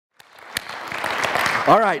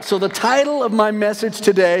All right, so the title of my message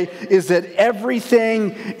today is that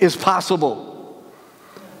everything is possible.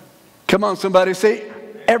 Come on, somebody, say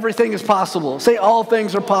everything is possible. Say all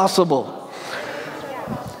things are possible.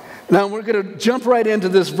 Now we're going to jump right into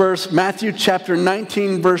this verse, Matthew chapter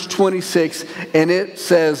 19, verse 26, and it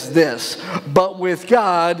says this: but with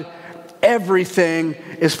God, everything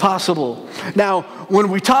is possible. Now, when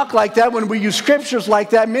we talk like that, when we use scriptures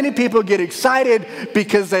like that, many people get excited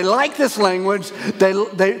because they like this language.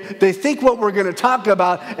 They think what we're going to talk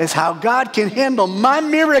about is how God can handle my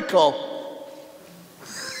miracle.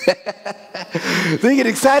 They get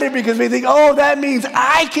excited because we think, oh, that means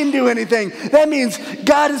I can do anything. That means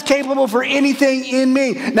God is capable for anything in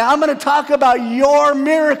me. Now, I'm going to talk about your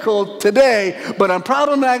miracle today, but I'm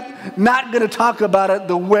probably not going to talk about it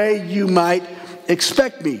the way you might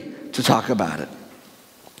expect me to talk about it.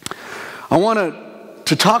 I want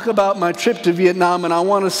to talk about my trip to Vietnam, and I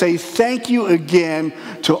want to say thank you again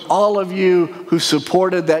to all of you who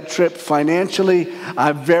supported that trip financially.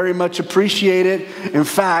 I very much appreciate it. In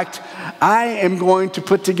fact, I am going to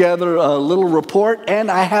put together a little report,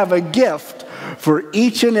 and I have a gift for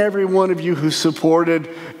each and every one of you who supported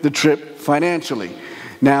the trip financially.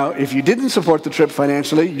 Now, if you didn't support the trip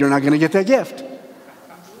financially, you're not going to get that gift.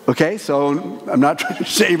 Okay, so I'm not trying to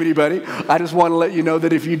shame anybody. I just want to let you know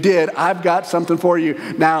that if you did, I've got something for you.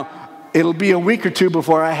 Now, it'll be a week or two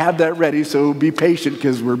before I have that ready, so be patient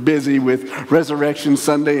because we're busy with Resurrection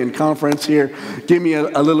Sunday and conference here. Give me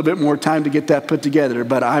a little bit more time to get that put together.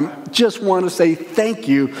 But I just want to say thank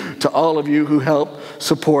you to all of you who helped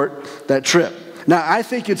support that trip. Now, I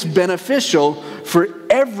think it's beneficial for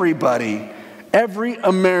everybody, every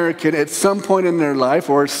American at some point in their life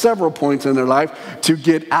or several points in their life to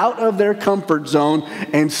get out of their comfort zone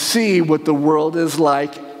and see what the world is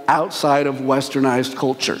like outside of westernized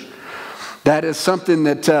culture. That is something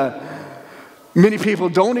that many people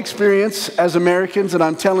don't experience as Americans, and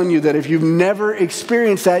I'm telling you that if you've never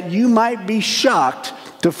experienced that, you might be shocked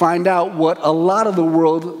to find out what a lot of the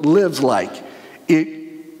world lives like. It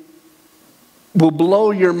will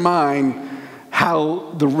blow your mind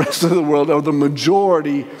how the rest of the world, or the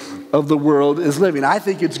majority of the world, is living. I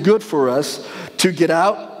think it's good for us to get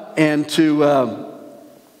out and to,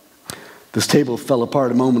 this table fell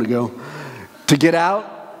apart a moment ago, to get out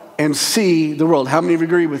and see the world. How many of you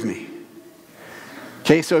agree with me?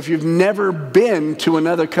 Okay, so if you've never been to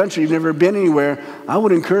another country, you've never been anywhere, I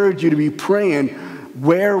would encourage you to be praying,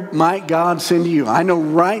 where might God send you? I know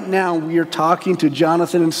right now we are talking to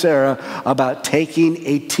Jonathan and Sarah about taking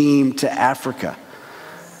a team to Africa.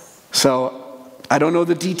 So I don't know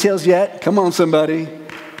the details yet. Come on, somebody.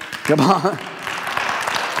 Come on.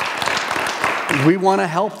 We want to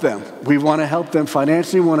help them. We want to help them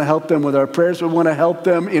financially. We want to help them with our prayers. We want to help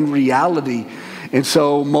them in reality. And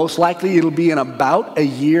so most likely it'll be in about a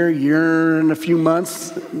year and a few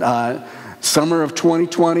months, summer of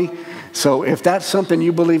 2020. So if that's something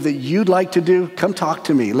you believe that you'd like to do, come talk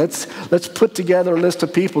to me. Let's put together a list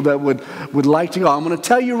of people that would like to go. I'm going to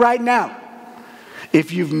tell you right now,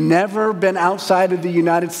 if you've never been outside of the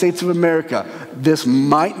United States of America, this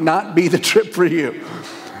might not be the trip for you.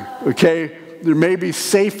 Okay? There may be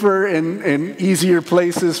safer and easier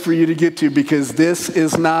places for you to get to, because this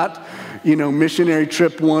is not, missionary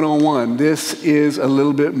trip 101. This is a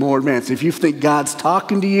little bit more advanced. If you think God's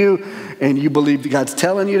talking to you and you believe that God's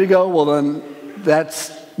telling you to go, well, then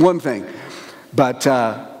that's one thing. But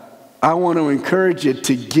I want to encourage you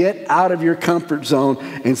to get out of your comfort zone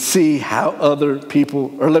and see how other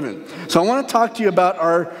people are living. So I want to talk to you about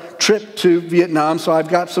our trip to Vietnam. So I've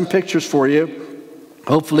got some pictures for you.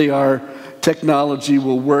 Hopefully our technology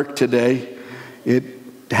will work today. It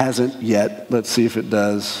hasn't yet. Let's see if it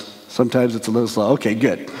does. Sometimes it's a little slow. Okay,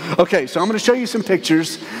 good. Okay, so I'm going to show you some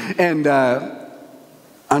pictures, and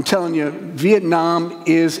I'm telling you, Vietnam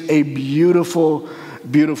is a beautiful,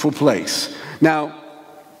 beautiful place. Now,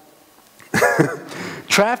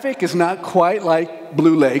 traffic is not quite like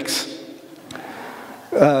Blue Lakes,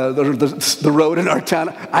 the road in our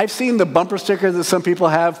town. I've seen the bumper sticker that some people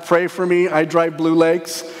have, "Pray for me, I drive Blue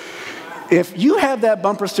Lakes." If you have that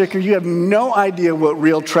bumper sticker, you have no idea what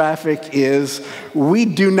real traffic is. We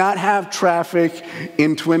do not have traffic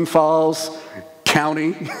in Twin Falls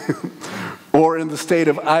County or in the state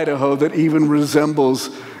of Idaho that even resembles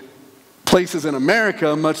places in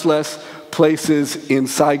America, much less places in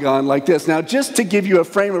Saigon like this. Now, just to give you a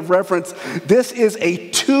frame of reference, this is a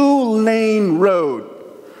 2-lane road.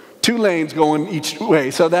 2 lanes going each way.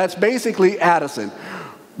 So that's basically Addison.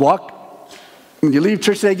 When you leave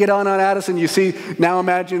church today, get on Addison, you see, now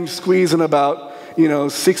imagine squeezing about,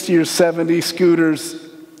 60 or 70 scooters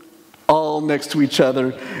all next to each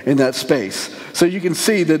other in that space. So you can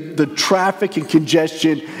see that the traffic and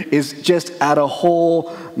congestion is just at a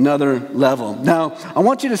whole nother level. Now, I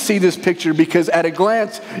want you to see this picture because at a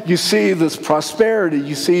glance, you see this prosperity.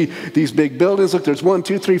 You see these big buildings. Look, there's 1,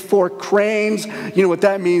 2, 3, 4 cranes. You know what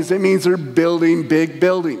that means? It means they're building big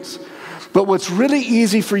buildings. But what's really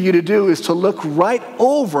easy for you to do is to look right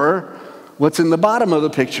over what's in the bottom of the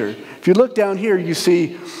picture. If you look down here, you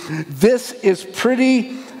see this is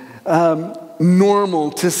pretty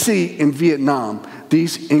normal to see in Vietnam.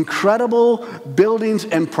 These incredible buildings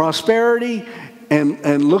and prosperity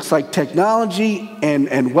and looks like technology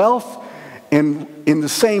and wealth. And in the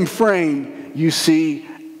same frame, you see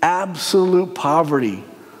absolute poverty,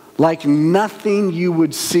 like nothing you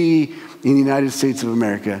would see in the United States of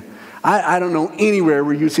America. I don't know anywhere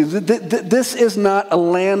where you see this is not a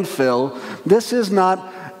landfill. This is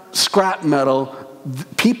not scrap metal.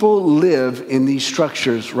 People live in these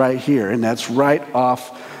structures right here, and that's right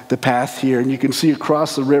off the path here. And you can see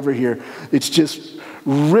across the river here, it's just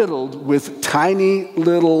riddled with tiny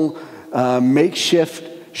little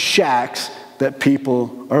makeshift shacks that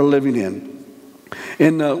people are living in.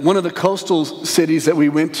 In one of the coastal cities that we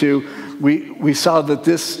went to, we saw that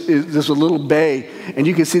this was a little bay, and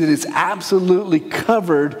you can see that it's absolutely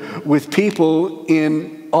covered with people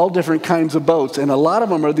in all different kinds of boats. And a lot of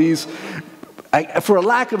them are these, for a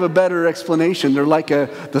lack of a better explanation, they're like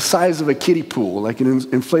the size of a kiddie pool, like an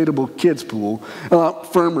inflatable kids pool. A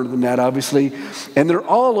lot firmer than that, obviously. And they're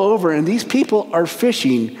all over, and these people are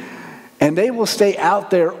fishing, and they will stay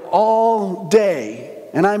out there all day,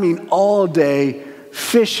 and I mean all day,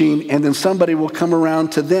 fishing, and then somebody will come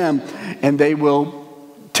around to them and they will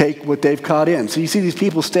take what they've caught in. So you see these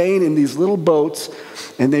people staying in these little boats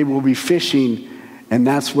and they will be fishing, and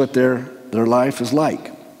that's what their life is like.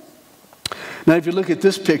 Now if you look at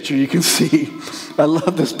this picture, you can see, I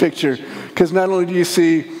love this picture, because not only do you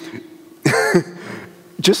see,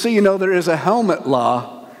 just so you know, there is a helmet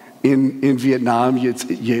law in Vietnam.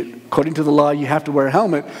 According to the law, you have to wear a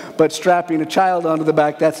helmet, but strapping a child onto the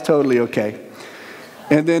back, that's totally okay.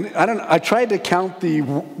 And then, I tried to count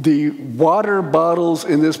the water bottles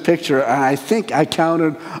in this picture, and I think I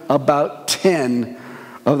counted about 10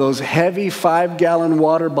 of those heavy 5-gallon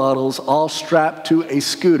water bottles all strapped to a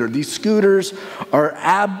scooter. These scooters are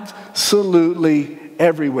absolutely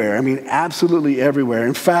everywhere. I mean, absolutely everywhere.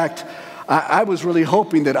 In fact, I was really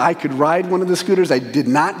hoping that I could ride one of the scooters. I did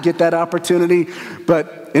not get that opportunity,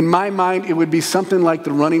 but in my mind, it would be something like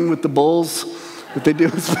the Running with the Bulls that they do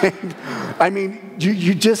in Spain. I mean,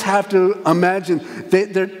 you just have to imagine,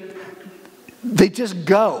 they just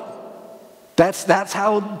go. That's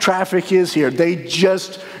how traffic is here. They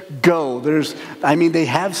just go. They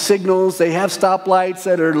have signals, they have stoplights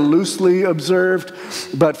that are loosely observed,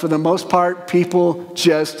 but for the most part, people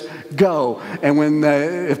just go. And when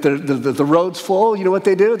if the road's full, you know what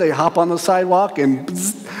they do? They hop on the sidewalk and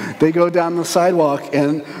they go down the sidewalk,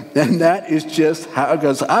 and that is just how it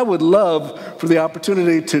goes. I would love for the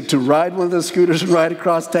opportunity to ride one of those scooters and ride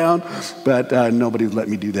across town, but nobody's let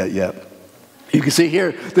me do that yet. You can see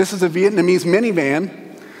here, this is a Vietnamese minivan.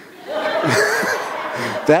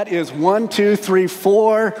 That is 1, 2, 3,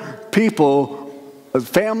 4 people, a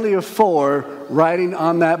family of 4 riding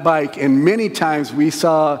on that bike, and many times we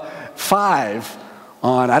saw 5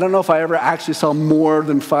 on. I don't know if I ever actually saw more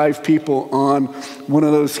than 5 people on one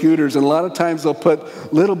of those scooters, and a lot of times they'll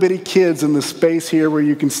put little bitty kids in the space here where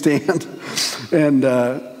you can stand,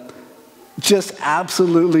 and just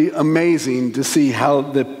absolutely amazing to see how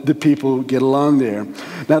the people get along there.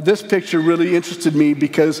 Now this picture really interested me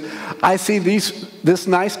because I see this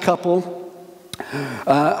nice couple.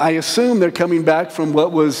 I assume they're coming back from what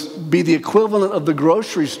be the equivalent of the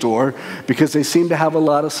grocery store, because they seem to have a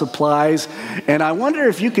lot of supplies. And I wonder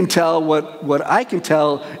if you can tell what I can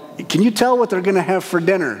tell. Can you tell what they're going to have for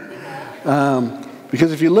dinner?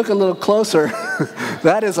 Because if you look a little closer,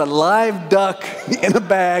 that is a live duck in a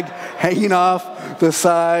bag hanging off the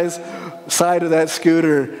side of that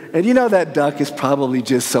scooter. And you know that duck is probably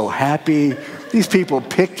just so happy. These people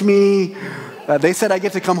picked me. They said I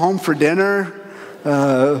get to come home for dinner.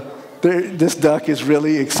 This duck is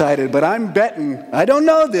really excited. But I'm betting, I don't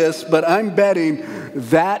know this, but I'm betting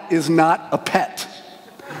that is not a pet.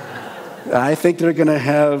 I think they're going to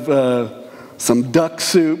have some duck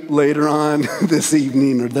soup later on this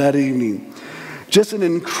evening or that evening. Just an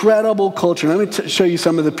incredible culture. Let me show you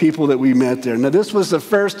some of the people that we met there. Now, this was the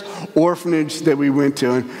first orphanage that we went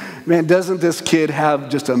to. And man, doesn't this kid have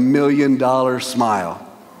just $1 million smile?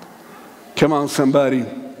 Come on, somebody.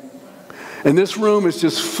 And this room is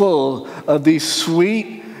just full of these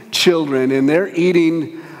sweet children, and they're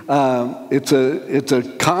eating, it's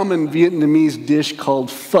a common Vietnamese dish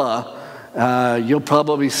called pho. You'll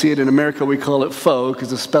probably see it in America. We call it pho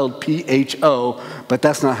because it's spelled P-H-O, but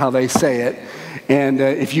that's not how they say it. And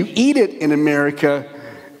if you eat it in America,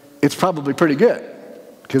 it's probably pretty good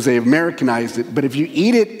because they Americanized it. But if you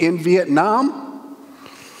eat it in Vietnam,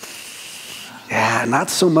 yeah, not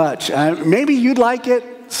so much. Maybe you'd like it.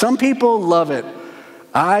 Some people love it.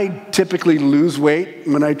 I typically lose weight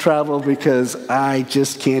when I travel because I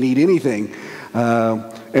just can't eat anything.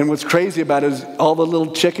 And what's crazy about it is all the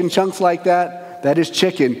little chicken chunks like that, that is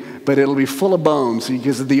chicken, but it'll be full of bones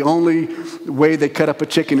because the only way they cut up a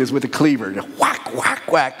chicken is with a cleaver. Just whack, whack,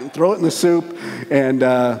 whack, and throw it in the soup. And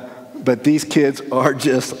but these kids are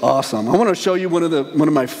just awesome. I want to show you one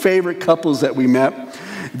of my favorite couples that we met.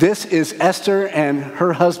 This is Esther and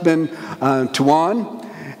her husband, Tuan,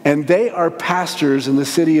 and they are pastors in the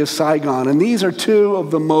city of Saigon. And these are two of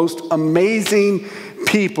the most amazing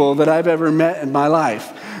people that I've ever met in my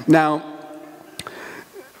life. Now,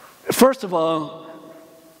 first of all,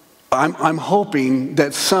 I'm hoping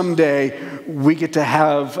that someday we get to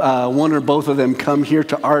have one or both of them come here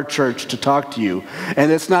to our church to talk to you. And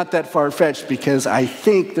it's not that far-fetched because I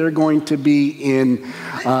think they're going to be in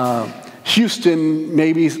Houston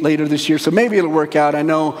maybe later this year. So maybe it'll work out. I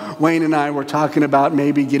know Wayne and I were talking about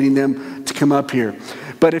maybe getting them to come up here.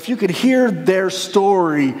 But if you could hear their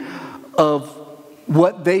story of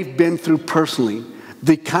what they've been through personally,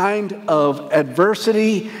 the kind of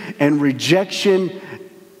adversity and rejection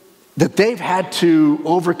that they've had to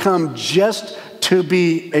overcome just to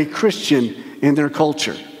be a Christian in their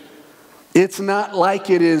culture. It's not like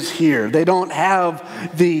it is here. They don't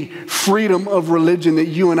have the freedom of religion that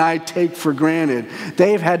you and I take for granted.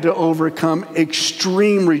 They've had to overcome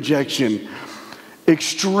extreme rejection,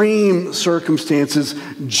 extreme circumstances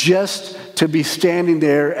just to be standing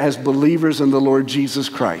there as believers in the Lord Jesus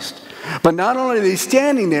Christ. But not only are they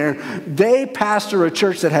standing there, they pastor a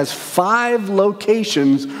church that has 5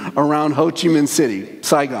 locations around Ho Chi Minh City,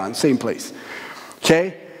 Saigon, same place.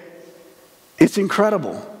 Okay? It's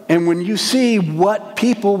incredible. And when you see what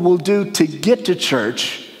people will do to get to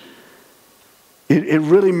church, it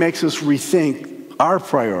really makes us rethink our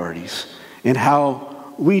priorities and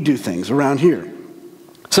how we do things around here.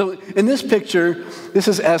 So in this picture, this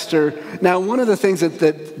is Esther. Now, one of the things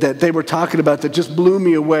that they were talking about that just blew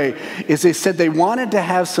me away is they said they wanted to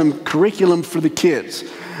have some curriculum for the kids.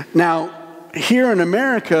 Now, here in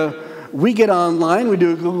America, we get online, we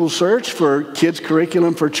do a Google search for kids'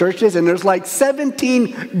 curriculum for churches, and there's like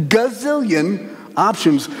 17 gazillion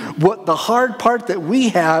options. What the hard part that we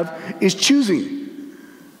have is choosing.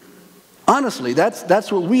 Honestly, that's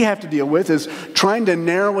what we have to deal with, is trying to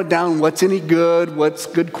narrow it down, what's any good, what's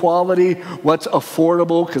good quality, what's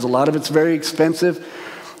affordable, because a lot of it's very expensive.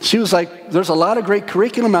 She was like, there's a lot of great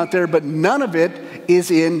curriculum out there, but none of it is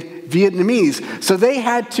in Vietnamese. So they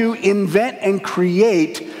had to invent and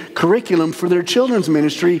create curriculum for their children's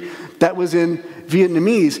ministry that was in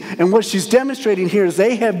Vietnamese. And what she's demonstrating here is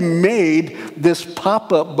they have made this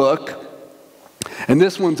pop-up book. And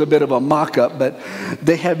this one's a bit of a mock-up, but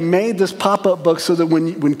they have made this pop-up book so that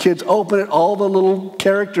when kids open it, all the little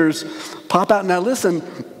characters pop out. Now listen,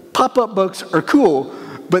 pop-up books are cool,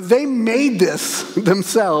 but they made this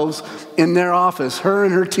themselves in their office, her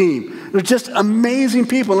and her team. They're just amazing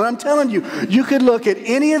people. And I'm telling you, you could look at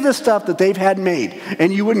any of the stuff that they've had made,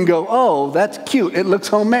 and you wouldn't go, oh, that's cute, it looks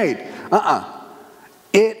homemade.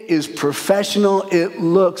 It is professional, it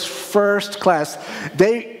looks first class.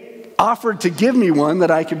 They offered to give me one that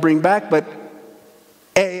I could bring back, but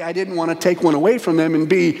A, I didn't want to take one away from them, and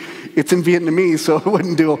B, it's in Vietnamese, so it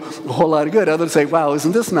wouldn't do a whole lot of good. Others say, wow,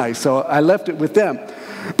 isn't this nice? So I left it with them.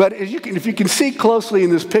 But if you can see closely in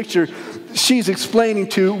this picture, she's explaining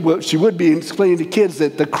what she would be explaining to kids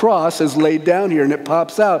that the cross is laid down here and it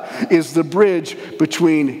pops out, is the bridge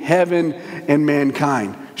between heaven and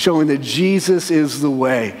mankind, showing that Jesus is the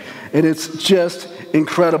way. And it's just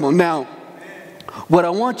incredible. Now, what I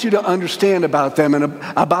want you to understand about them and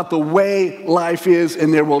about the way life is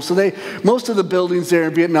in their world. So most of the buildings there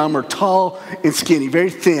in Vietnam are tall and skinny, very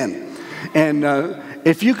thin. And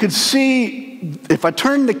if you could see, if I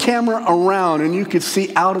turn the camera around and you could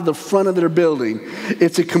see out of the front of their building,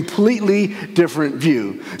 it's a completely different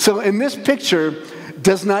view. So in this picture,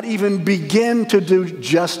 does not even begin to do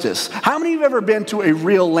justice. How many of you have ever been to a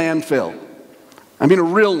real landfill? I mean a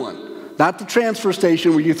real one. Not the transfer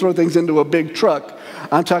station where you throw things into a big truck.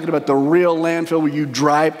 I'm talking about the real landfill where you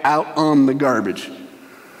drive out on the garbage.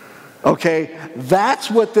 Okay,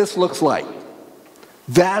 that's what this looks like.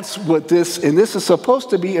 That's what this, and this is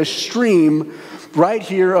supposed to be a stream right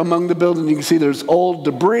here among the buildings. You can see there's old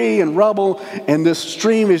debris and rubble, and this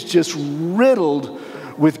stream is just riddled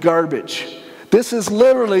with garbage. This is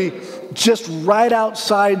literally just right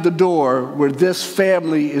outside the door where this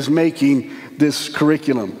family is making this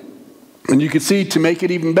curriculum. And you can see, to make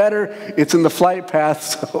it even better, it's in the flight path,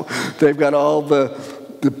 so they've got all the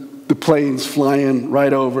planes flying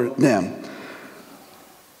right over them.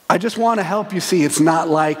 I just want to help you see it's not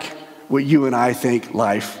like what you and I think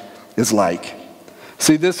life is like.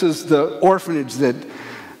 See, this is the orphanage that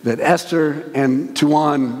Esther and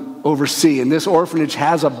Tuan oversee. And this orphanage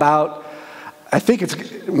has about, I think it's,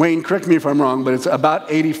 Wayne, correct me if I'm wrong, but it's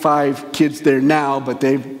about 85 kids there now, but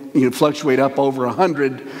they fluctuate up over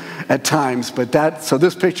 100 at times. So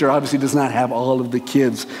this picture obviously does not have all of the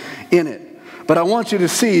kids in it. But I want you to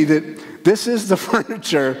see that this is the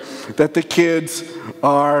furniture that the kids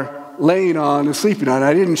are laying on and sleeping on.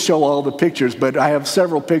 I didn't show all the pictures, but I have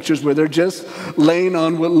several pictures where they're just laying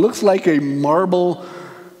on what looks like a marble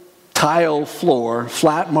tile floor,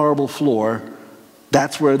 flat marble floor.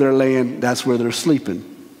 That's where they're laying, that's where they're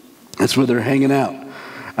sleeping. That's where they're hanging out.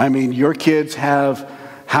 I mean, your kids have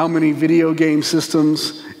how many video game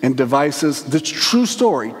systems and devices? That's true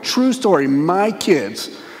story, true story. My kids,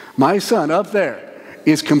 my son up there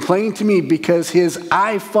is complaining to me because his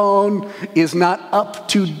iPhone is not up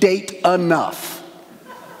to date enough.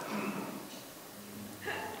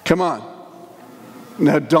 Come on.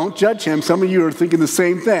 Now, don't judge him. Some of you are thinking the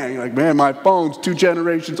same thing. Like, man, my phone's 2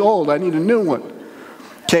 generations old. I need a new one.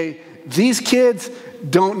 Okay, these kids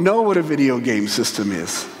don't know what a video game system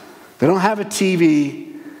is. They don't have a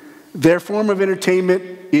TV. Their form of entertainment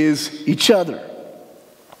is each other.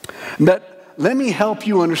 But let me help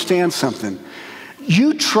you understand something.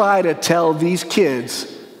 You try to tell these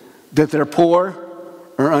kids that they're poor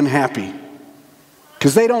or unhappy,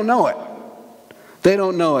 because they don't know it. They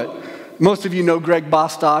don't know it. Most of you know Greg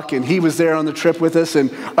Bostock, and he was there on the trip with us,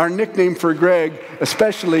 and our nickname for Greg,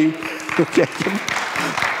 especially,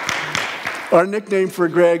 our nickname for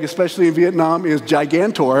Greg, especially in Vietnam, is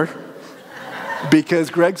Gigantor,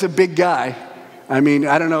 because Greg's a big guy. I mean,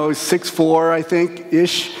 I don't know, 6'4", I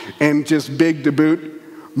think-ish, and just big to boot.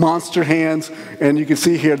 Monster hands, and you can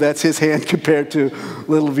see here that's his hand compared to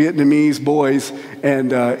little Vietnamese boys,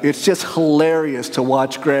 and it's just hilarious to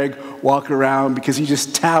watch Greg walk around because he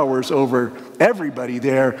just towers over everybody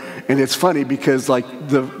there. And it's funny because like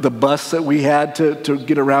the bus that we had to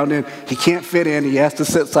get around in, he can't fit in. He has to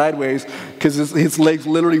sit sideways because his legs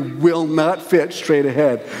literally will not fit straight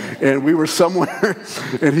ahead. And we were somewhere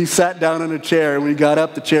and he sat down in a chair, and when he got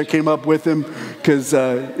up, the chair came up with him because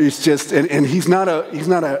it's just, and he's not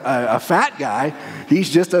a fat guy, he's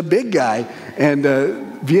just a big guy. And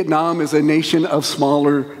Vietnam is a nation of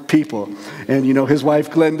smaller people. And you know, his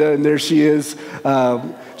wife Glenda, and there she is,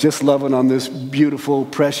 just loving on this beautiful,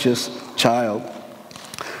 precious child.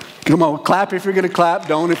 Come on, clap if you're going to clap.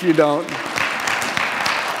 Don't if you don't.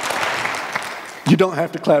 You don't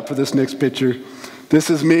have to clap for this next picture. This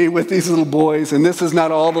is me with these little boys, and this is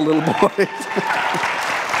not all the little boys.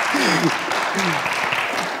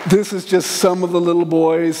 This is just some of the little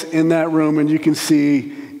boys in that room, and you can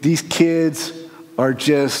see these kids are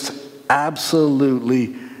just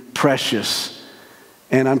absolutely precious.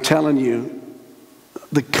 And I'm telling you,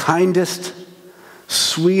 the kindest,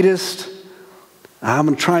 sweetest, I'm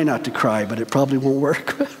going to try not to cry, but it probably won't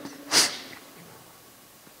work.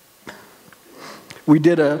 We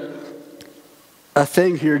did a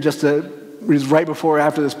thing here it was right before or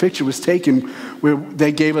after this picture was taken, where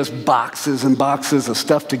they gave us boxes and boxes of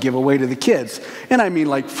stuff to give away to the kids. And I mean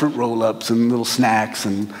like fruit roll-ups and little snacks,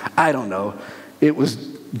 and I don't know. It was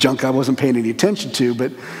junk I wasn't paying any attention to,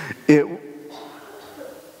 but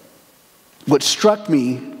what struck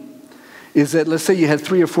me is that, let's say you had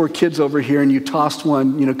 3 or 4 kids over here and you tossed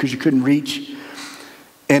one, because you couldn't reach,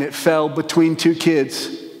 and it fell between 2 kids.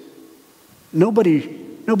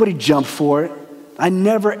 Nobody jumped for it. I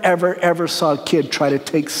never, ever, ever saw a kid try to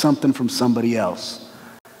take something from somebody else.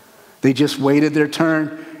 They just waited their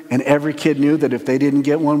turn, and every kid knew that if they didn't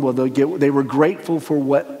get one, well, they were grateful for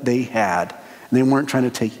what they had. And they weren't trying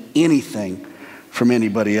to take anything from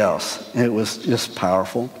anybody else. And it was just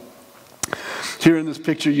powerful. Here in this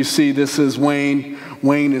picture, you see this is Wayne.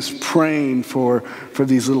 Wayne is praying for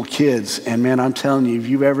these little kids. And man, I'm telling you, if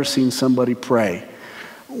you've ever seen somebody pray,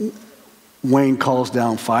 Wayne calls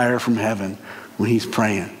down fire from heaven when he's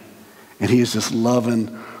praying. And he is just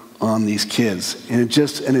loving on these kids. And it's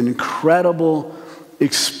just an incredible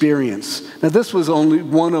experience. Now, this was only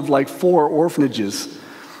one of like 4 orphanages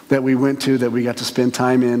that we went to, that we got to spend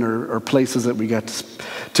time in, or places that we got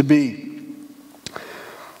to be.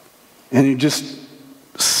 And you just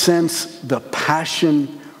sense the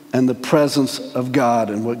passion and the presence of God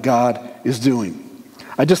and what God is doing.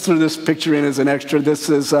 I just threw this picture in as an extra. This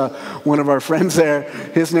is one of our friends there.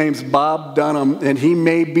 His name's Bob Dunham, and he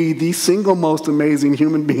may be the single most amazing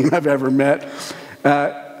human being I've ever met.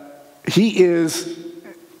 He is,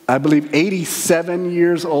 I believe, 87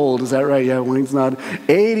 years old. Is that right? Yeah, Wayne's nodding.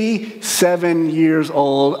 87 years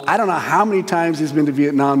old. I don't know how many times he's been to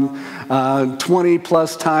Vietnam, 20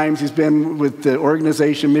 plus times. He's been with the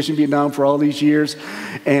organization Mission Vietnam for all these years.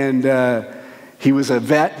 And he was a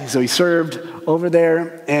vet, so he served over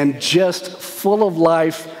there, and just full of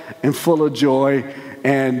life and full of joy.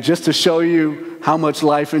 And just to show you how much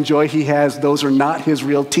life and joy he has, those are not his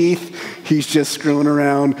real teeth. He's just screwing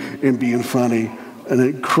around and being funny. An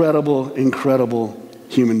incredible, incredible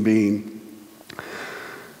human being.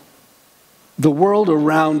 The world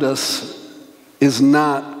around us is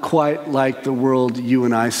not quite like the world you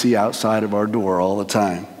and I see outside of our door all the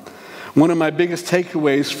time. One of my biggest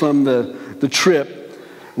takeaways from the trip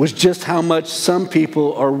was just how much some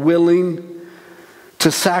people are willing to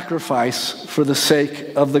sacrifice for the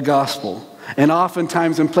sake of the gospel. And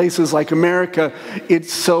oftentimes in places like America,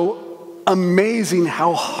 it's so amazing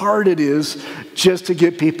how hard it is just to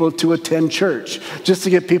get people to attend church, just to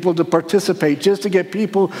get people to participate, just to get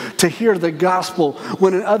people to hear the gospel.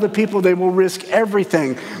 When in other people, they will risk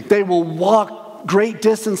everything. They will walk great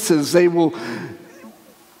distances. They will...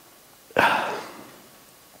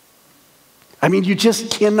 I mean, you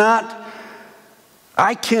just cannot,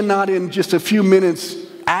 I cannot in just a few minutes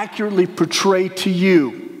accurately portray to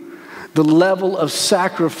you the level of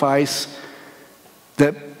sacrifice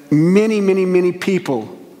that many, many, many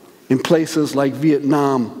people in places like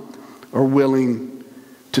Vietnam are willing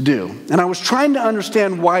to do. And I was trying to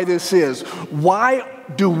understand why this is. Why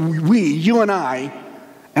do we, you and I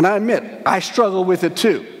admit, I struggle with it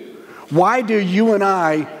too. Why do you and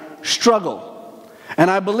I struggle? And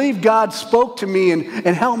I believe God spoke to me and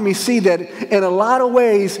helped me see that in a lot of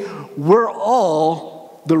ways, we're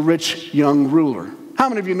all the rich young ruler. How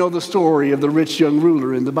many of you know the story of the rich young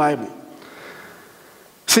ruler in the Bible?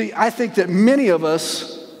 See, I think that many of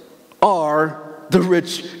us are the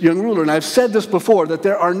rich young ruler. And I've said this before, that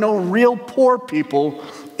there are no real poor people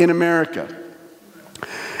in America.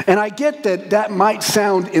 And I get that that might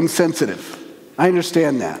sound insensitive. I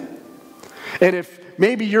understand that. And if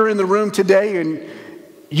maybe you're in the room today and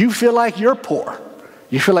you feel like you're poor.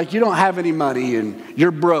 You feel like you don't have any money and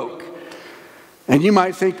you're broke. And you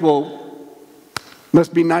might think, well,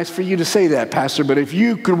 must be nice for you to say that, Pastor, but if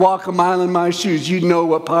you could walk a mile in my shoes, you'd know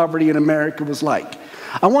what poverty in America was like.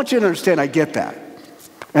 I want you to understand I get that.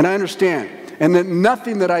 And I understand. And that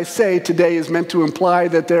nothing that I say today is meant to imply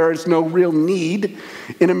that there is no real need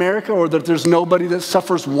in America or that there's nobody that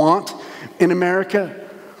suffers want in America.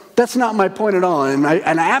 That's not my point at all. And I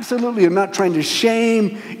absolutely am not trying to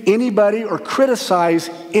shame anybody or criticize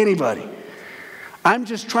anybody. I'm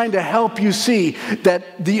just trying to help you see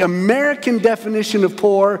that the American definition of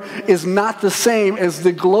poor is not the same as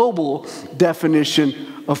the global definition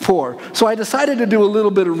of poor. So I decided to do a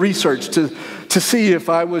little bit of research to see if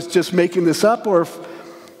I was just making this up or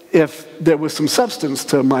if there was some substance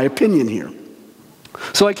to my opinion here.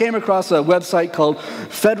 So I came across a website called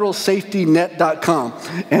federalsafetynet.com,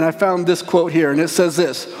 and I found this quote here, and it says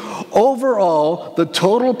this: overall, the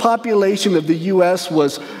total population of the U.S.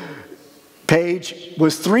 was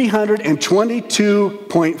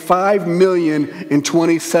 322.5 million in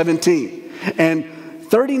 2017, and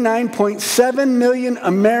 39.7 million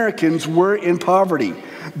Americans were in poverty.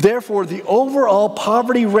 Therefore, the overall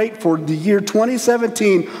poverty rate for the year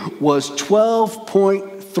 2017 was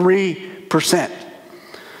 12.3%.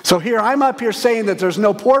 So here, I'm up here saying that there's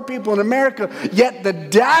no poor people in America, yet the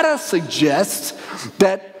data suggests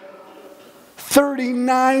that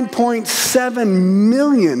 39.7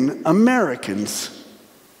 million Americans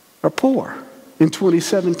are poor in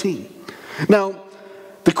 2017. Now,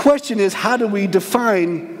 the question is, how do we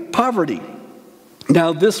define poverty?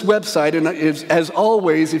 Now, this website, and as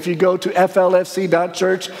always, if you go to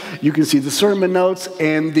flfc.church, you can see the sermon notes,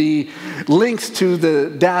 and the links to the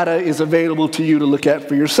data is available to you to look at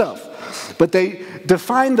for yourself. But they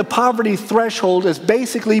define the poverty threshold as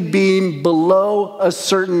basically being below a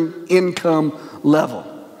certain income level.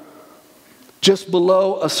 Just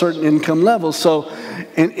below a certain income level. So,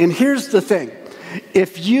 and here's the thing.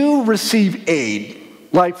 If you receive aid,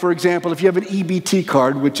 like, for example, if you have an EBT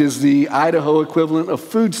card, which is the Idaho equivalent of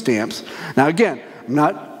food stamps. Now, again, I'm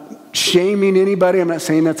not shaming anybody. I'm not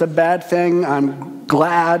saying that's a bad thing. I'm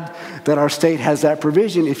glad that our state has that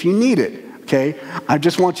provision if you need it, okay? I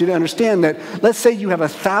just want you to understand that, let's say you have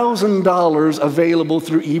 $1,000 available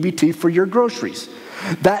through EBT for your groceries.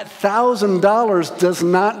 That $1,000 does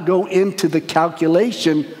not go into the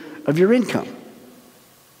calculation of your income.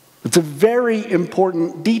 It's a very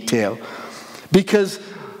important detail because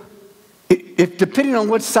if depending on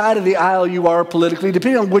which side of the aisle you are politically,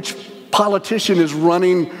 depending on which politician is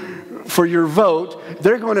running for your vote,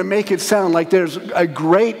 they're going to make it sound like there's a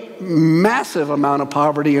great, massive amount of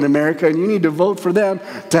poverty in America, and you need to vote for them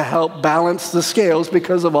to help balance the scales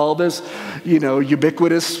because of all this,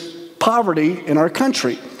 ubiquitous poverty in our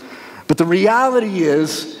country. But the reality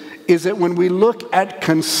is that when we look at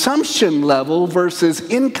consumption level versus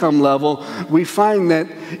income level, we find that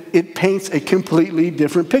it paints a completely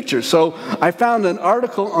different picture. So I found an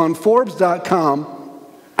article on Forbes.com,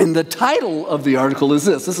 and the title of the article is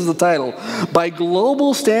this. This is the title. By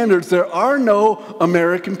global standards, there are no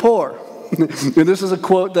American poor. And this is a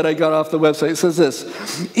quote that I got off the website. It says this: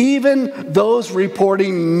 even those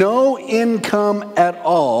reporting no income at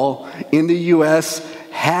all in the U.S.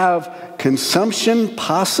 have consumption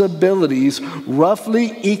possibilities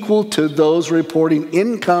roughly equal to those reporting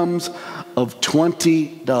incomes of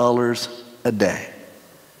 $20 a day.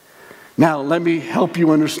 Now, let me help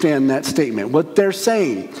you understand that statement. What they're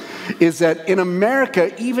saying is that in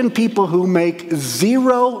America, even people who make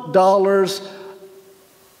 $0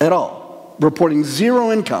 at all, reporting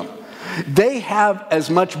zero income, they have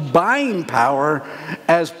as much buying power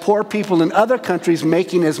as poor people in other countries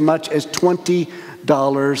making as much as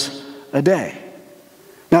 $20 a day.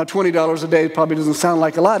 Now, $20 a day probably doesn't sound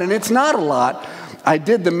like a lot, and it's not a lot. I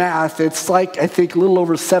did the math. It's like, I think, a little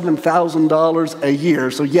over $7,000 a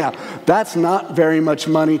year. So yeah, that's not very much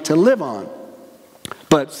money to live on.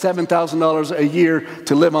 But $7,000 a year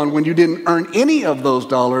to live on when you didn't earn any of those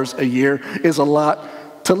dollars a year is a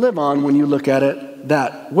lot to live on when you look at it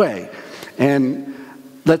that way. And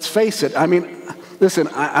let's face it, listen,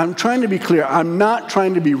 I'm trying to be clear. I'm not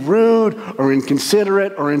trying to be rude or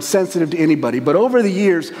inconsiderate or insensitive to anybody. But over the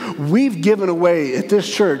years, we've given away at this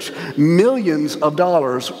church millions of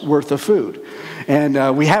dollars worth of food.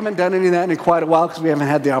 And we haven't done any of that in quite a while because we haven't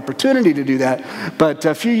had the opportunity to do that. But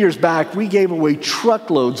a few years back, we gave away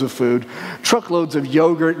truckloads of food, truckloads of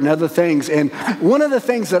yogurt and other things. And one of the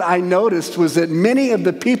things that I noticed was that many of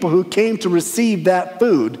the people who came to receive that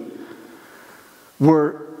food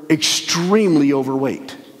were extremely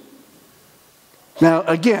overweight. Now,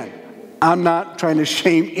 again, I'm not trying to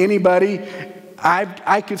shame anybody.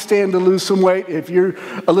 I could stand to lose some weight. If you're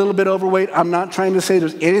a little bit overweight, I'm not trying to say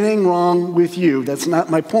there's anything wrong with you. That's not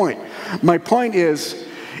my point. My point is,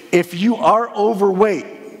 if you are overweight,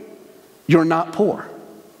 you're not poor.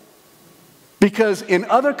 Because in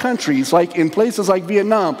other countries, like in places like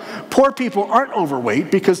Vietnam, poor people aren't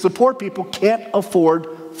overweight because the poor people can't afford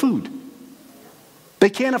food. They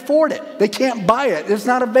can't afford it. They can't buy it. It's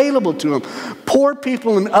not available to them. Poor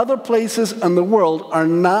people in other places in the world are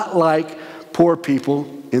not like poor people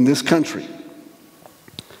in this country.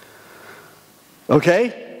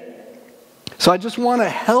 Okay? So I just want to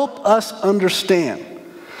help us understand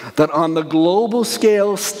that on the global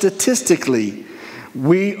scale, statistically,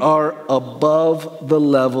 we are above the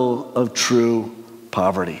level of true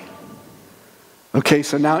poverty. Okay,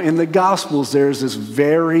 so now in the Gospels, there's this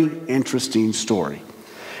very interesting story.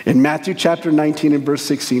 In Matthew chapter 19 and verse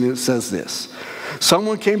 16, it says this: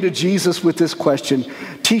 someone came to Jesus with this question,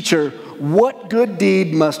 "Teacher, what good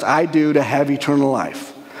deed must I do to have eternal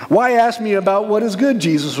life?" "Why ask me about what is good?"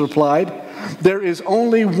 Jesus replied. "There is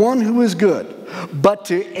only one who is good. But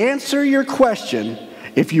to answer your question,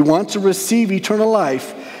 if you want to receive eternal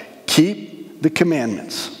life, keep the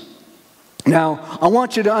commandments." Now, I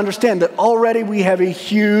want you to understand that already we have a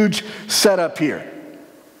huge setup here.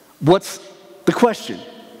 What's the question?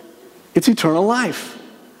 It's eternal life.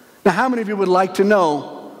 Now, how many of you would like to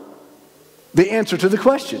know the answer to the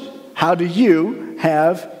question? How do you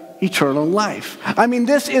have eternal life?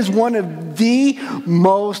 This is one of the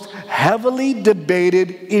most heavily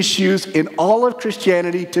debated issues in all of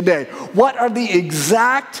Christianity today. What are the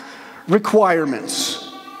exact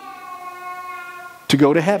requirements to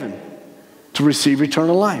go to heaven, to receive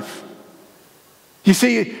eternal life? You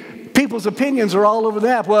see, people's opinions are all over the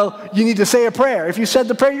map. Well, you need to say a prayer. If you said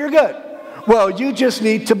the prayer, you're good. Well, you just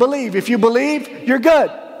need to believe. If you believe, you're good.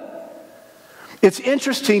 It's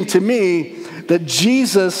interesting to me that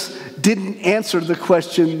Jesus didn't answer the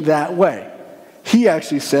question that way. He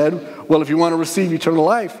actually said, well, if you want to receive eternal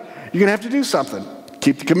life, you're going to have to do something.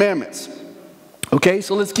 Keep the commandments. Okay,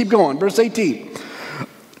 so let's keep going. Verse 18.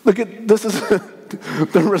 Look at, this is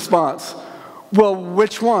the response. Well,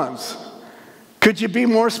 which ones? Could you be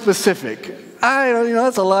more specific?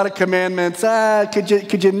 That's a lot of commandments. Could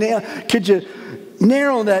you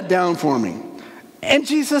narrow that down for me? And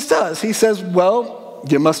Jesus does. He says, well,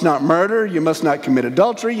 you must not murder, you must not commit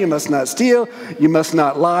adultery, you must not steal, you must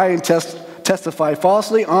not lie and testify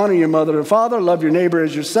falsely, honor your mother and father, love your neighbor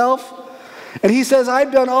as yourself. And he says,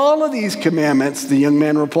 I've done all of these commandments, the young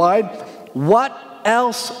man replied. What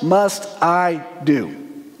else must I do?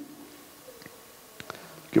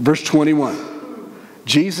 Look at verse 21.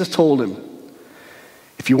 Jesus told him,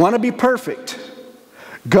 if you want to be perfect,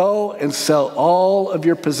 go and sell all of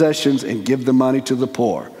your possessions and give the money to the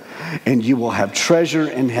poor, and you will have treasure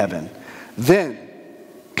in heaven. Then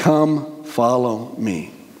come follow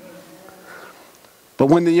me. But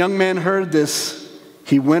when the young man heard this,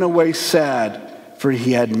 he went away sad, for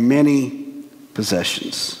he had many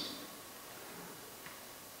possessions.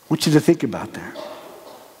 I want you to think about that.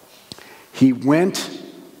 He went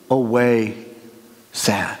away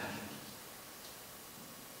sad.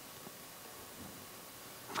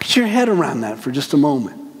 Get your head around that for just a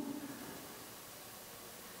moment.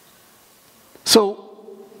 So,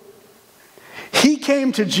 he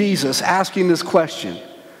came to Jesus asking this question,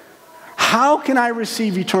 how can I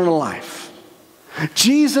receive eternal life?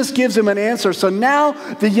 Jesus gives him an answer. So now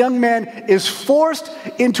the young man is forced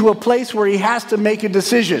into a place where he has to make a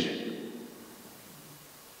decision.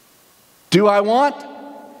 Do I want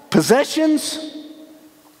possessions,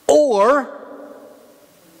 or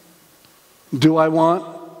do I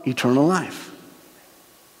want eternal life?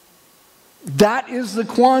 That is the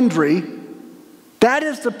quandary. That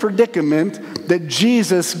is the predicament that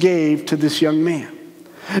Jesus gave to this young man.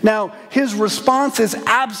 Now, his response is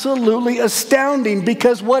absolutely astounding,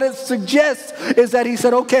 because what it suggests is that he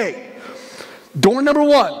said, okay, door number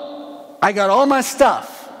one, I got all my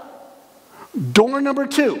stuff. Door number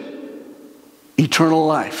two, eternal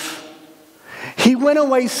life. He went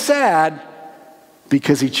away sad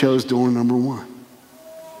because he chose door number one.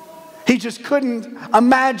 He just couldn't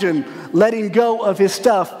imagine letting go of his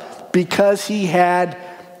stuff because he had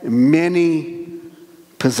many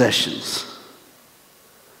possessions.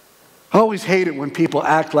 I always hate it when people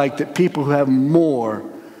act like that people who have more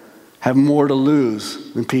to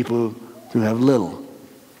lose than people who have little.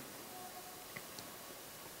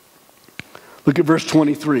 Look at verse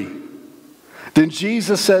 23. Then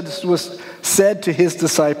Jesus said to his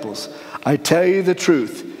disciples, I tell you the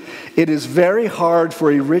truth, it is very hard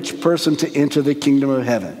for a rich person to enter the kingdom of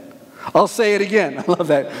heaven. I'll say it again. I love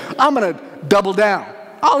that. I'm going to double down.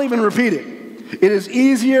 I'll even repeat it. It is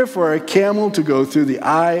easier for a camel to go through the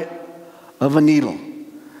eye of a needle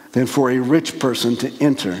than for a rich person to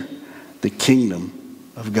enter the kingdom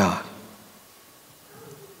of God.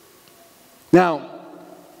 Now,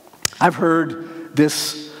 I've heard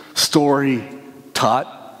this story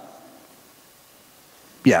taught.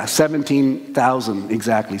 17,000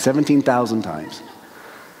 exactly, 17,000 times.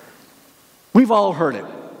 We've all heard it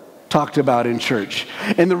talked about in church.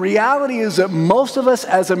 And the reality is that most of us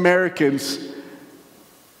as Americans,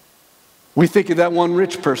 we think of that one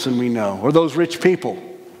rich person we know, or those rich people.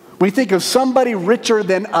 We think of somebody richer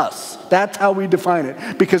than us. That's how we define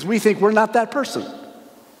it, because we think we're not that person.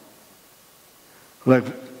 Like,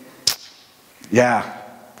 yeah.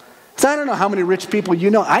 So I don't know how many rich people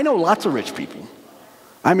you know. I know lots of rich people.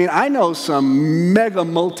 I mean, I know some mega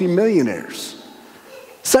multimillionaires.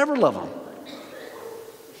 Several of them.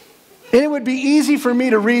 And it would be easy for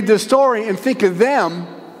me to read this story and think of them,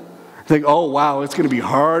 think, oh, wow, it's going to be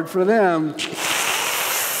hard for them.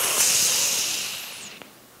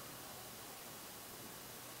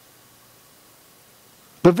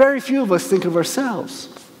 But very few of us think of ourselves.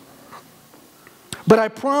 But I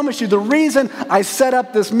promise you, the reason I set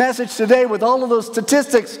up this message today with all of those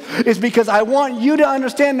statistics is because I want you to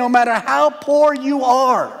understand, no matter how poor you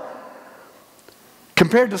are,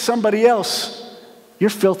 compared to somebody else, you're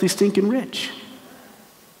filthy, stinking rich.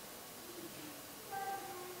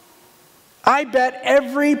 I bet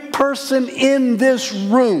every person in this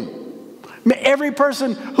room, every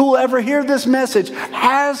person who will ever hear this message,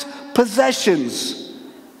 has possessions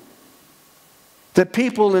that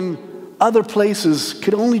people in other places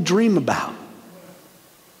could only dream about.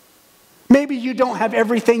 Maybe you don't have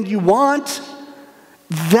everything you want.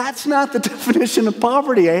 That's not the definition of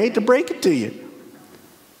poverty. I hate to break it to you.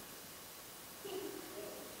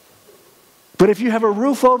 But if you have a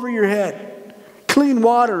roof over your head, clean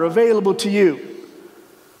water available to you,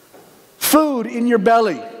 food in your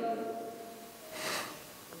belly,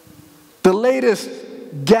 the latest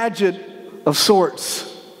gadget of sorts,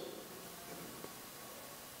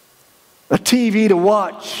 a TV to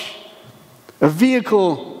watch, a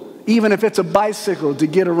vehicle, even if it's a bicycle, to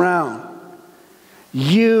get around,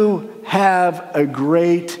 you have a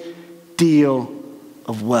great deal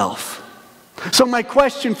of wealth. So my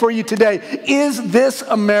question for you today, is this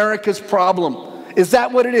America's problem? Is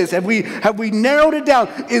that what it is? Have we narrowed it down?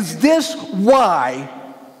 Is this why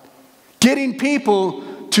Getting people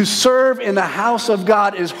to serve in the house of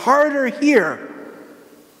God is harder here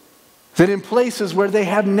than in places where they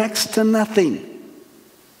have next to nothing.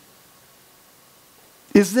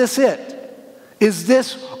 Is this it? Is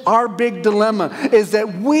this our big dilemma? Is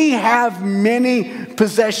that we have many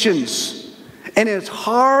possessions, and it's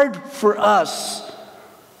hard for us.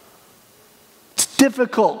 It's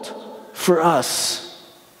difficult for us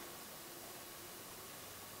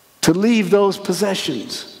to leave those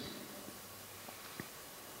possessions,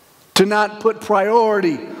 to not put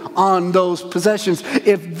priority on those possessions.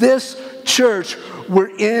 If this church were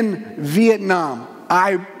in Vietnam,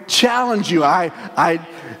 I challenge you, I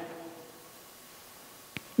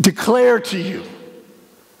declare to you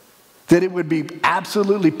that it would be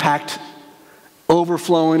absolutely packed,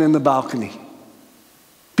 overflowing in the balcony.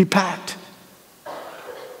 Be packed.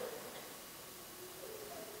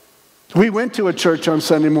 We went to a church on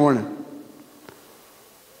Sunday morning.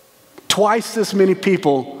 Twice this many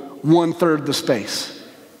people, 1/3 the space.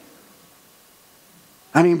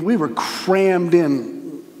 I mean, we were crammed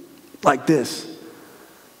in like this.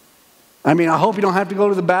 I mean, I hope you don't have to go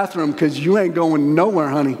to the bathroom because you ain't going nowhere,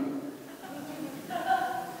 honey.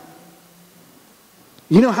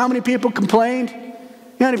 You know how many people complained? You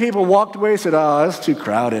know how many people walked away and said, oh, it's too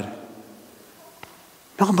crowded?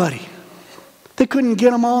 Nobody. They couldn't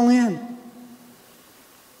get them all in.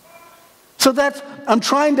 So that's, I'm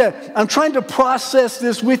trying to process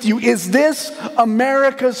this with you. Is this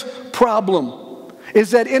America's problem?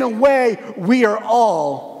 Is that in a way, we are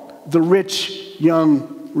all the rich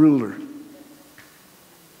young ruler?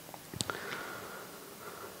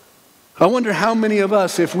 I wonder how many of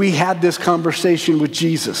us, if we had this conversation with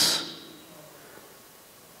Jesus,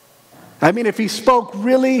 I mean, if he spoke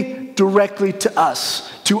really directly to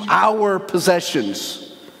us, to our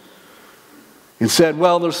possessions, and said,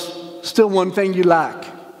 well, there's still one thing you lack.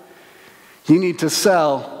 You need to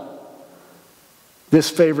sell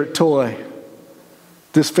this favorite toy,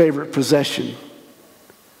 this favorite possession.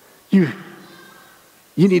 You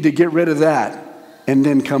need to get rid of that and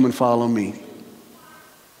then come and follow me.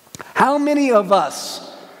 How many of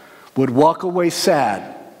us would walk away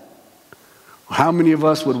sad? How many of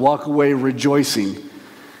us would walk away rejoicing,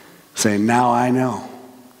 saying, now I know?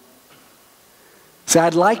 See,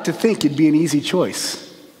 I'd like to think it'd be an easy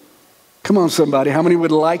choice. Come on, somebody. How many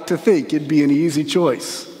would like to think it'd be an easy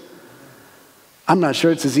choice? I'm not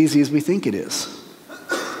sure it's as easy as we think it is.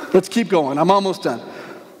 Let's keep going. I'm almost done.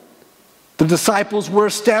 The disciples were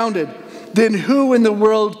astounded. Then who in the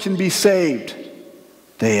world can be saved?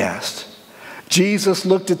 They asked. Jesus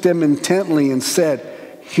looked at them intently and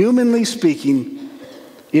said, humanly speaking,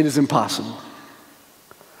 it is impossible.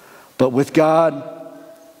 But with God,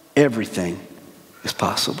 everything is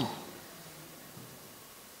possible.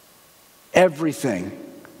 Everything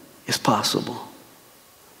is possible.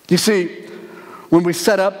 You see, when we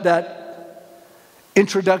set up that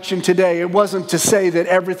introduction today, it wasn't to say that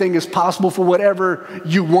everything is possible for whatever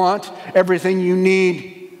you want, everything you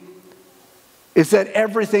need. It's that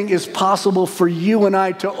everything is possible for you and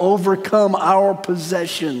I to overcome our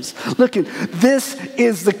possessions. Look, this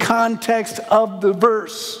is the context of the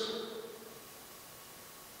verse.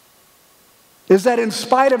 Is that in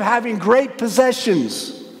spite of having great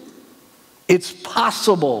possessions, it's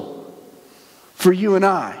possible for you and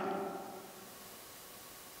I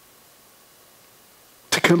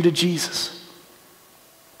to come to Jesus.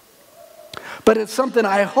 But it's something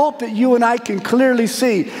I hope that you and I can clearly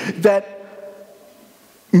see, that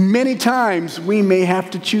many times we may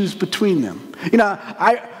have to choose between them. You know,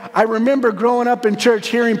 I remember growing up in church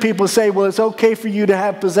hearing people say, well, it's okay for you to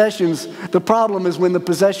have possessions. The problem is when the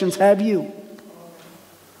possessions have you.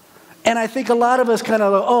 And I think a lot of us kind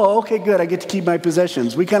of, oh, okay, good, I get to keep my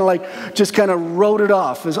possessions. We kind of like just kind of wrote it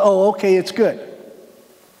off as, oh, okay, it's good.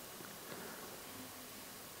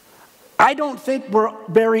 I don't think we're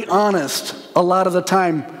very honest a lot of the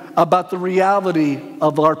time about the reality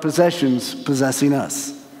of our possessions possessing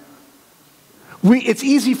us. It's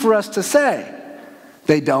easy for us to say,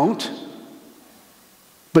 they don't,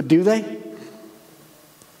 but do they?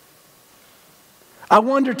 I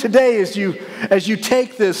wonder today as you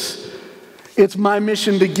take this, it's my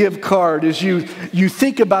mission to give card, as you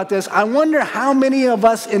think about this, I wonder how many of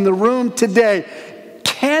us in the room today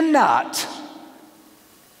cannot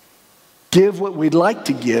give what we'd like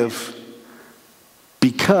to give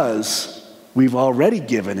because we've already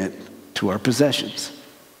given it to our possessions.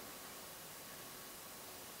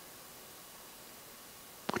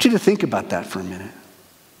 I want you to think about that for a minute.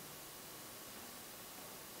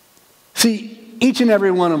 See, each and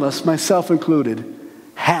every one of us, myself included,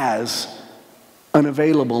 has an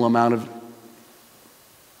available amount of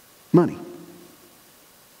money.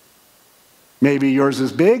 Maybe yours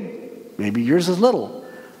is big, maybe yours is little.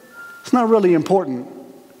 It's not really important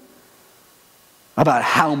about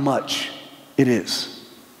how much it is.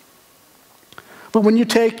 But when you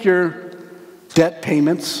take your debt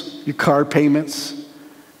payments, your car payments,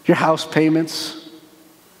 your house payments,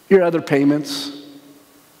 your other payments,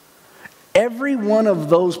 every one of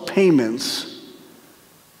those payments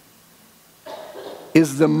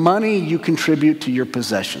is the money you contribute to your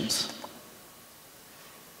possessions.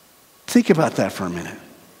 Think about that for a minute.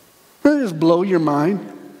 Doesn't it just blow your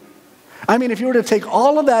mind? I mean, if you were to take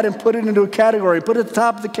all of that and put it into a category, put it at the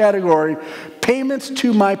top of the category, payments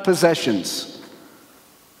to my possessions.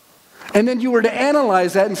 And then you were to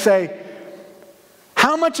analyze that and say,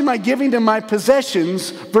 how much am I giving to my possessions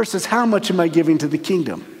versus how much am I giving to the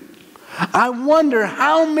kingdom? I wonder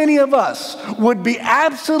how many of us would be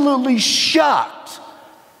absolutely shocked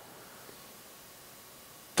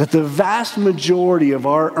that the vast majority of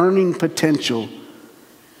our earning potential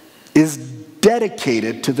is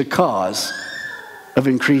dedicated to the cause of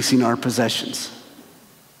increasing our possessions.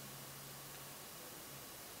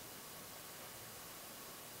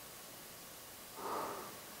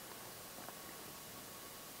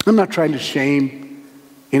 I'm not trying to shame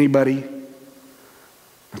anybody. I'm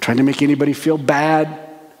not trying to make anybody feel bad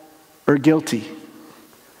or guilty.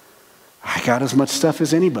 I got as much stuff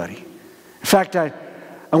as anybody. In fact, I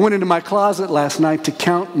went into my closet last night to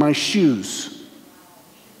count my shoes.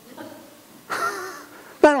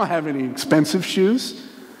 I don't have any expensive shoes.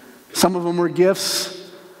 Some of them were gifts.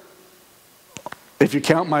 If you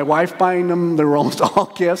count my wife buying them, they were almost all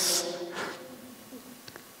gifts.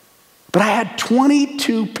 But I had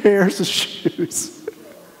 22 pairs of shoes.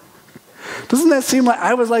 Doesn't that seem like,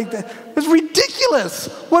 I was like, it's ridiculous.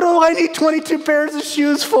 What do I need 22 pairs of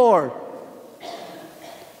shoes for?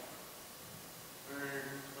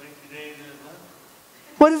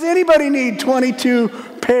 What does anybody need 22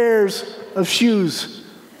 pairs of shoes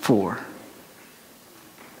for?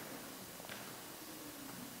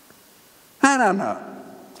 And I'm not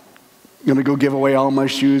going to go give away all my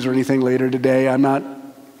shoes or anything later today. I'm not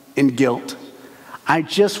in guilt. I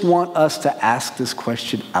just want us to ask this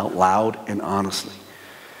question out loud and honestly.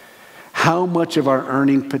 How much of our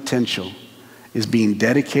earning potential is being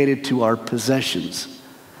dedicated to our possessions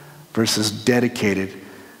versus dedicated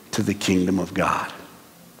to the kingdom of God?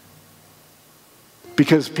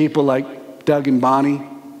 Because people like Doug and Bonnie,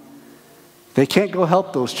 they can't go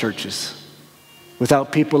help those churches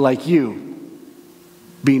without people like you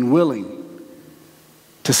being willing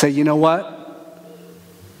to say, you know what?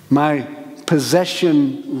 My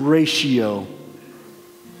possession ratio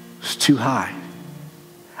is too high.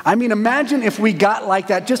 I mean, imagine if we got like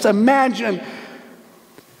that. Just imagine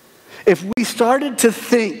if we started to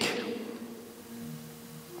think,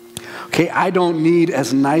 okay, I don't need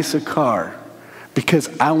as nice a car because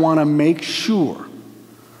I want to make sure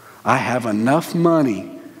I have enough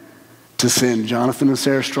money to send Jonathan and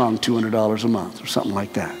Sarah Strong $200 a month or something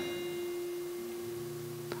like that.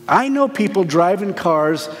 I know people driving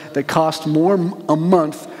cars that cost more a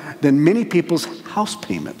month than many people's house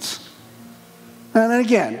payments. And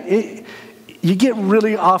again, you get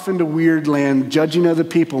really off into weird land judging other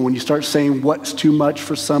people when you start saying what's too much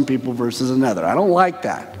for some people versus another. I don't like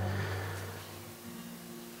that.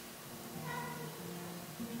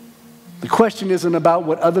 The question isn't about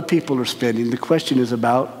what other people are spending. The question is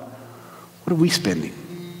about what are we spending?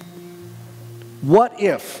 What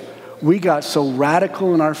if we got so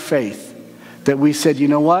radical in our faith that we said, you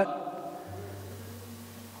know what?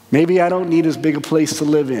 Maybe I don't need as big a place to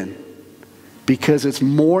live in because it's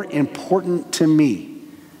more important to me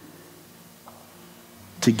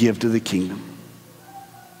to give to the kingdom.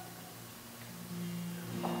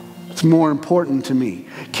 It's more important to me.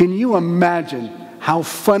 Can you imagine how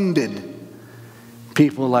funded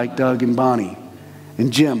people like Doug and Bonnie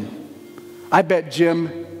and Jim? I bet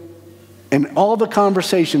Jim, in all the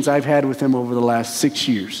conversations I've had with him over the last 6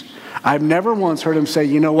 years, I've never once heard him say,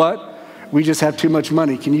 you know what? We just have too much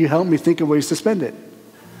money. Can you help me think of ways to spend it?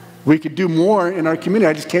 We could do more in our community.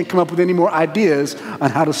 I just can't come up with any more ideas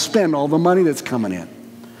on how to spend all the money that's coming in.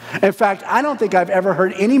 In fact, I don't think I've ever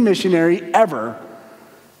heard any missionary ever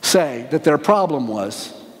say that their problem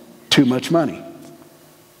was too much money.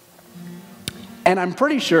 And I'm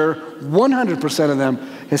pretty sure 100% of them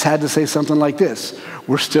has had to say something like this: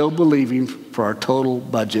 we're still believing for our total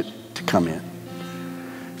budget to come in.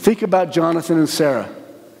 Think about Jonathan and Sarah.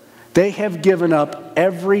 They have given up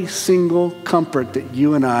every single comfort that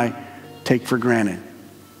you and I take for granted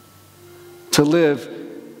to live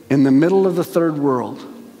in the middle of the third world.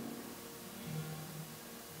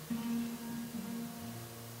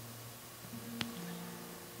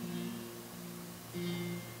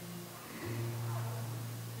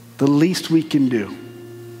 the least we can do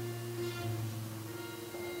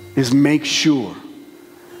is make sure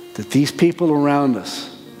that these people around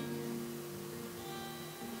us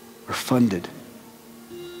are funded.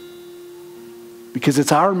 Because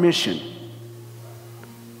it's our mission.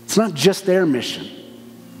 It's not just their mission.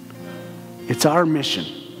 It's our mission.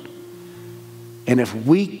 And if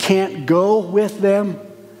we can't go with them,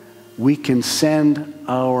 we can send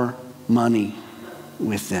our money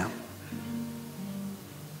with them.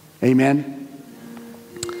 Amen?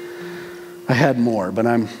 I had more, but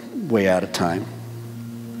I'm way out of time.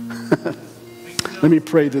 Let me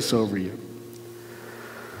pray this over you.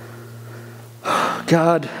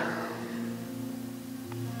 God,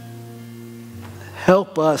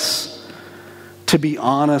 help us to be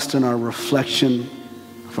honest in our reflection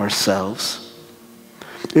of ourselves.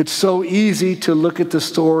 It's so easy to look at the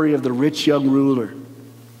story of the rich young ruler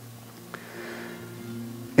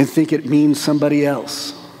and think it means somebody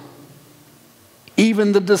else.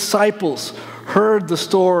 Even the disciples heard the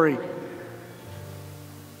story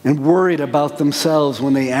and worried about themselves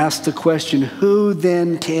when they asked the question, who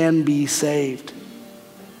then can be saved?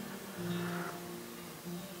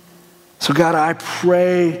 So God, I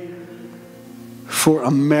pray for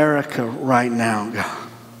America right now, God.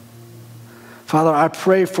 Father, I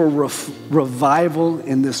pray for revival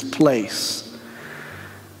in this place.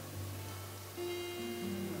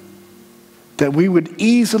 That we would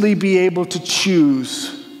easily be able to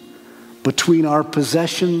choose between our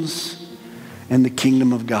possessions and the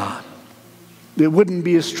kingdom of God. It wouldn't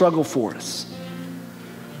be a struggle for us.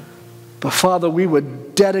 But Father, we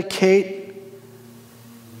would dedicate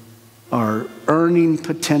our earning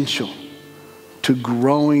potential to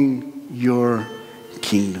growing your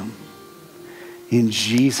kingdom. In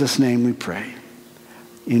Jesus' name we pray.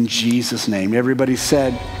 In Jesus' name. Everybody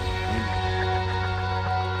said,